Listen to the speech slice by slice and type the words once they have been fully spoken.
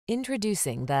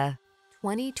Introducing the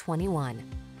 2021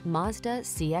 Mazda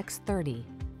CX-30.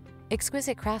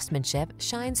 Exquisite craftsmanship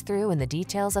shines through in the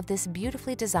details of this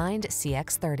beautifully designed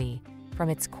CX-30. From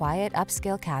its quiet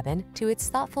upscale cabin to its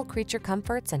thoughtful creature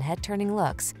comforts and head-turning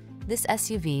looks, this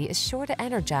SUV is sure to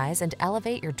energize and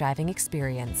elevate your driving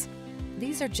experience.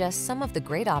 These are just some of the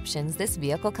great options this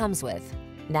vehicle comes with: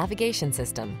 navigation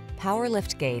system, power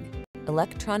liftgate,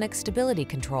 electronic stability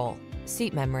control,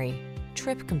 seat memory,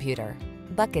 trip computer,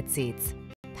 bucket seats,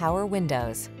 power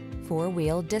windows,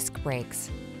 four-wheel disc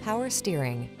brakes, power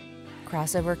steering.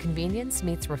 Crossover convenience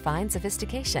meets refined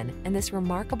sophistication in this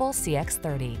remarkable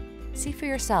CX-30. See for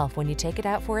yourself when you take it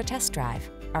out for a test drive.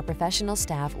 Our professional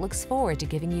staff looks forward to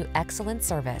giving you excellent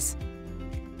service.